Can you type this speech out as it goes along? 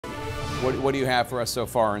What do you have for us so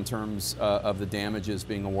far in terms of the damages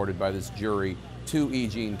being awarded by this jury to E.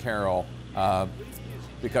 Jean Carroll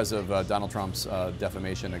because of Donald Trump's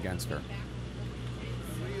defamation against her?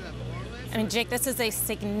 I mean, Jake, this is a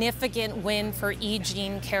significant win for E.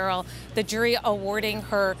 Jean Carroll. The jury awarding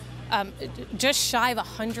her just shy of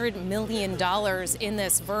 $100 million in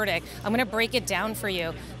this verdict. I'm going to break it down for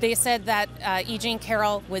you. They said that E. Jean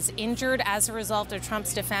Carroll was injured as a result of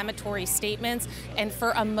Trump's defamatory statements, and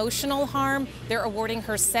for emotional harm, they're awarding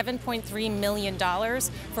her $7.3 million.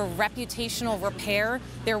 For reputational repair,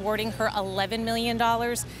 they're awarding her $11 million.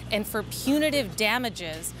 And for punitive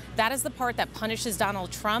damages, that is the part that punishes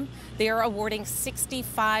Donald Trump, they are awarding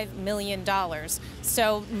 $65 million.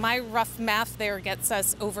 So my rough math there gets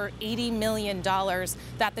us over $80 million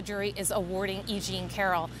that the jury is awarding E. Jean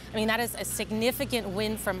Carroll. I mean, that is a significant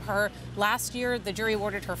win from her. Last year, the jury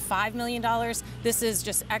awarded her $5 million. This is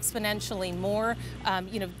just exponentially more.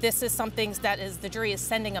 This is something that the jury is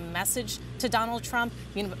sending a message to Donald Trump.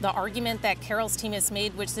 The argument that Carroll's team has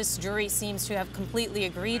made, which this jury seems to have completely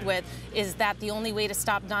agreed with, is that the only way to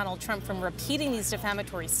stop Donald Trump from repeating these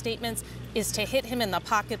defamatory statements is to hit him in the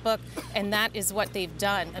pocketbook, and that is what they've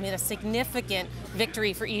done. I mean, a significant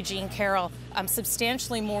victory for E. Jean Carroll,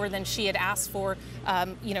 substantially more than she had asked for.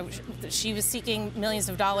 She was seeking millions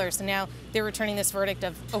of dollars, and now they're returning this verdict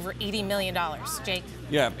of over $80 million. Jake?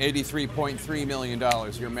 Yeah, $83.3 million.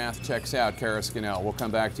 Your math checks out, Kara Scannell. We'll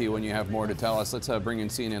come back to you when you have more to tell us. Let's bring in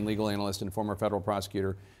CNN legal analyst and former federal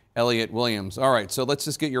prosecutor Elliot Williams. All right, so let's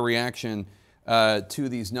just get your reaction to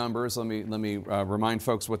these numbers. Let me remind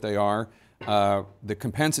folks what they are. The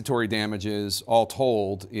compensatory damages, all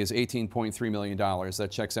told, is $18.3 million. That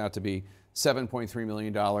checks out to be $7.3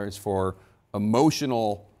 million for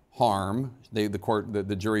emotional harm.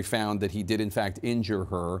 The jury found that he did in fact injure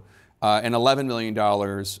her, and $11 million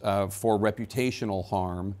for reputational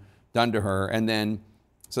harm done to her. And then,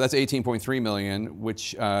 so that's $18.3 million,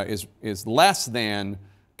 which is less than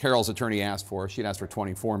Carroll's attorney asked for. She'd asked for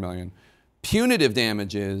 $24 million. Punitive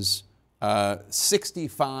damages,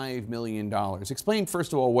 $65 million. Explain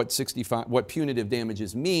first of all what punitive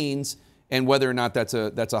damages means and whether or not that's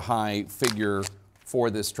a high figure for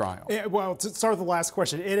this trial. Yeah, well, to start with the last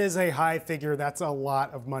question, it is a high figure. That's a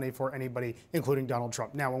lot of money for anybody, including Donald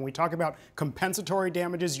Trump. Now, when we talk about compensatory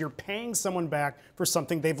damages, you're paying someone back for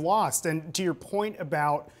something they've lost. And to your point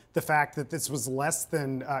about the fact that this was less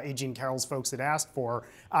than E. Jean Carroll's folks had asked for,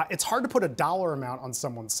 it's hard to put a dollar amount on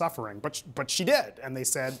someone's suffering, but she did. And they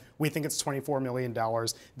said, we think it's $24 million.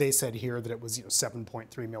 They said here that it was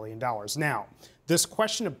 $7.3 million. Now, this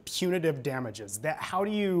question of punitive damages, how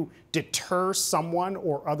do you deter someone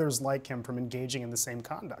or others like him from engaging in the same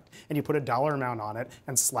conduct? And you put a dollar amount on it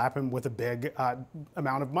and slap him with a big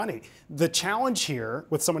amount of money. The challenge here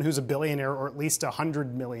with someone who's a billionaire, or at least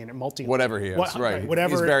 100 million, whatever he is, right?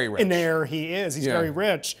 Whatever he's very rich. In there he is, he's very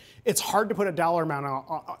rich. It's hard to put a dollar amount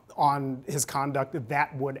on his conduct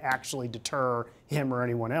that would actually deter him or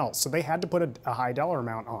anyone else. So they had to put a high dollar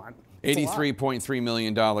amount on. $83.3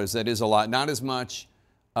 million, that is a lot. Not as much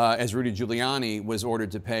as Rudy Giuliani was ordered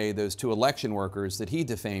to pay those two election workers that he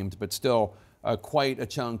defamed, but still quite a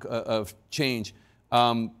chunk of change.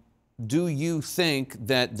 Do you think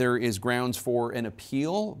that there is grounds for an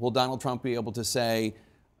appeal? Will Donald Trump be able to say,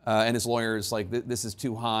 and his lawyers, like, this is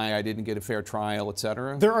too high, I didn't get a fair trial, et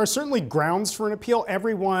cetera? There are certainly grounds for an appeal.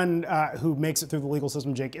 Everyone who makes it through the legal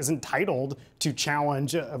system, Jake, is entitled to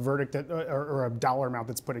challenge a verdict or a dollar amount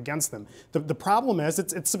that's put against them. The problem is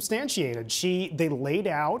it's substantiated. They laid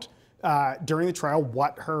out during the trial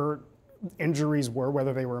what her injuries were,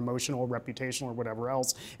 whether they were emotional, reputational, or whatever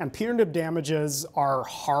else. And punitive damages are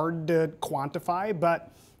hard to quantify,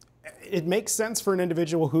 but it makes sense for an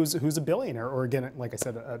individual who's a billionaire, or again, like I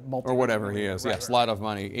said, a multi- or whatever he is. Yes, a lot of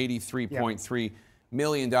money. $83.3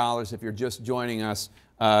 million. If you're just joining us,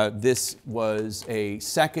 this was a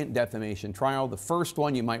second defamation trial. The first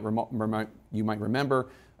one, you might remember,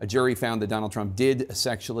 a jury found that Donald Trump did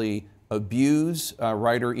sexually abuse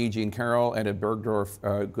writer E. Jean Carroll at a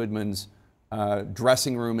Bergdorf Goodman's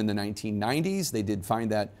dressing room in the 1990s. They did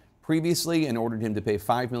find that previously and ordered him to pay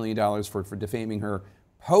 $5 million for defaming her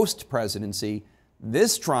post-presidency.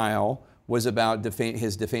 This trial was about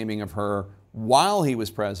his defaming of her while he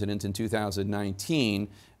was president in 2019,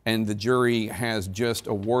 and the jury has just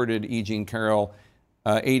awarded E. Jean Carroll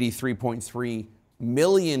 $83.3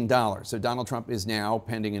 million. So Donald Trump is now,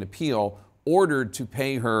 pending an appeal, ordered to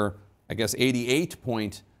pay her, I guess,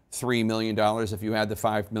 $88.3 million if you add the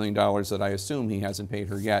 $5 million that I assume he hasn't paid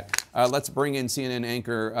her yet. Let's bring in CNN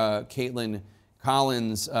anchor Kaitlan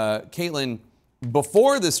Collins. Kaitlan,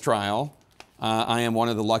 before this trial, I am one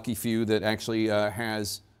of the lucky few that actually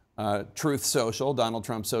has Truth Social, Donald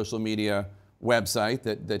Trump's social media website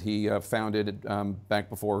that he founded back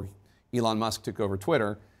before Elon Musk took over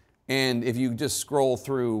Twitter. And if you just scroll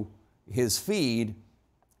through his feed,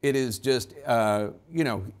 it is just, you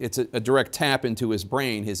know, it's a direct tap into his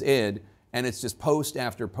brain, his id, and it's just post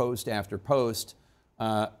after post after post,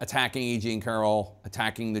 attacking E. Jean Carroll,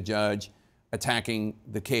 attacking the judge, attacking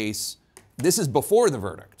the case. This is before the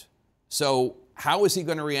verdict. So how is he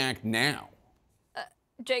going to react now?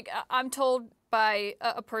 Jake, I'm told by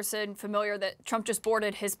a person familiar that Trump just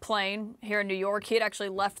boarded his plane here in New York. He had actually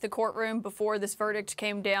left the courtroom before this verdict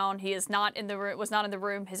came down. He is not in the room, was not in the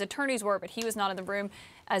room. His attorneys were, but he was not in the room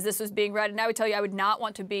as this was being read. And I would tell you, I would not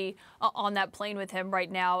want to be on that plane with him right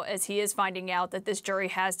now, as he is finding out that this jury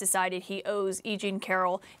has decided he owes E. Jean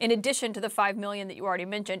Carroll, in addition to the $5 million that you already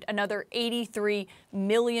mentioned, another $83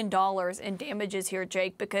 million in damages here,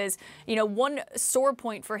 Jake, because, you know, one sore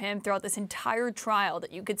point for him throughout this entire trial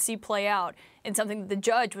that you could see play out, and something that the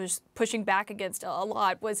judge was pushing back against a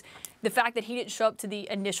lot, was the fact that he didn't show up to the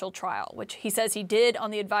initial trial, which he says he did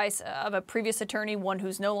on the advice of a previous attorney, one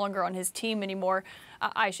who's no longer on his team anymore,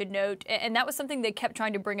 I should note. And that was something they kept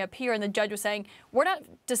trying to bring up here. And the judge was saying, we're not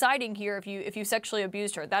deciding here if you sexually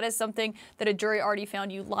abused her. That is something that a jury already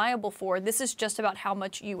found you liable for. This is just about how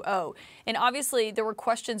much you owe. And obviously, there were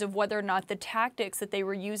questions of whether or not the tactics that they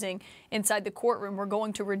were using inside the courtroom were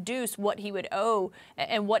going to reduce what he would owe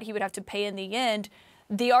and what he would have to pay in the end.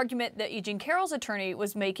 The argument that E. Jean Carroll's attorney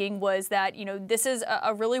was making was that, you know, this is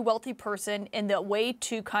a really wealthy person, and the way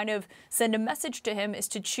to kind of send a message to him is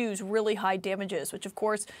to choose really high damages, which, of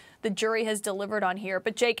course, the jury has delivered on here.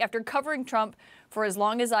 But, Jake, after covering Trump for as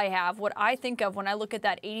long as I have, what I think of when I look at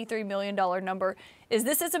that $83 million number is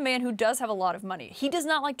this is a man who does have a lot of money. He does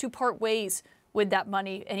not like to part ways with that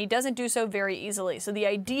money, and he doesn't do so very easily. So the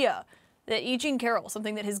idea that E. Jean Carroll,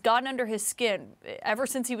 something that has gotten under his skin ever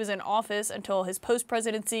since he was in office until his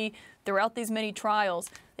post-presidency, throughout these many trials,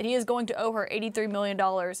 that he is going to owe her $83 million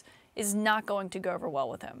is not going to go over well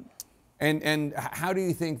with him. And how do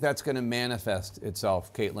you think that's going to manifest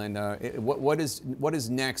itself, Kaitlan? What is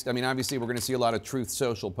next? I mean, obviously, we're going to see a lot of Truth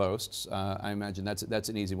Social posts. I imagine that's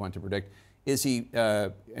an easy one to predict. Is he?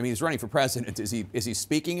 I mean, he's running for president. Is he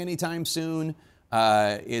speaking anytime soon?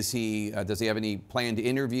 Does he have any planned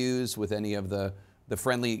interviews with any of the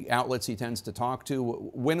friendly outlets he tends to talk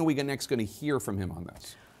to? When are we next going to hear from him on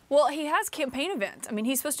this? Well, he has campaign events. I mean,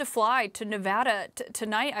 he's supposed to fly to Nevada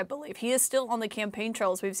tonight, I believe. He is still on the campaign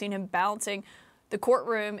trails. We've seen him bouncing the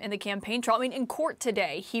courtroom and the campaign trail. I mean, in court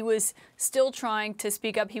today, he was still trying to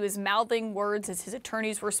speak up. He was mouthing words as his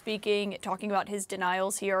attorneys were speaking, talking about his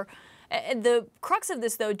denials here. And the crux of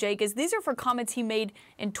this, though, Jake, is these are for comments he made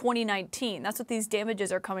in 2019. That's what these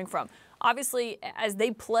damages are coming from. Obviously, as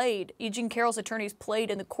they played, E. Jean Carroll's attorneys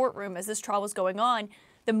played in the courtroom as this trial was going on,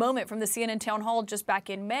 the moment from the CNN town hall just back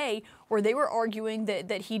in May where they were arguing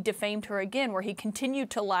that he defamed her again, where he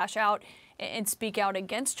continued to lash out and speak out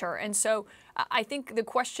against her. And so I think the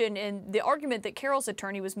question and the argument that Carroll's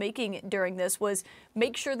attorney was making during this was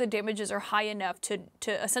make sure the damages are high enough to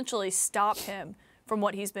essentially stop him from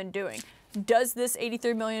what he's been doing. Does this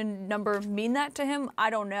 $83 million number mean that to him?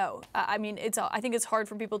 I don't know. I mean, I think it's hard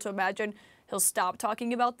for people to imagine he'll stop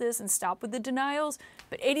talking about this and stop with the denials,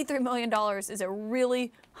 but $83 million is a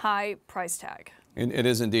really high price tag. And it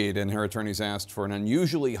is indeed, and her attorneys asked for an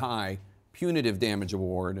unusually high punitive damage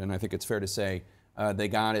award, and I think it's fair to say they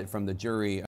got it from the jury.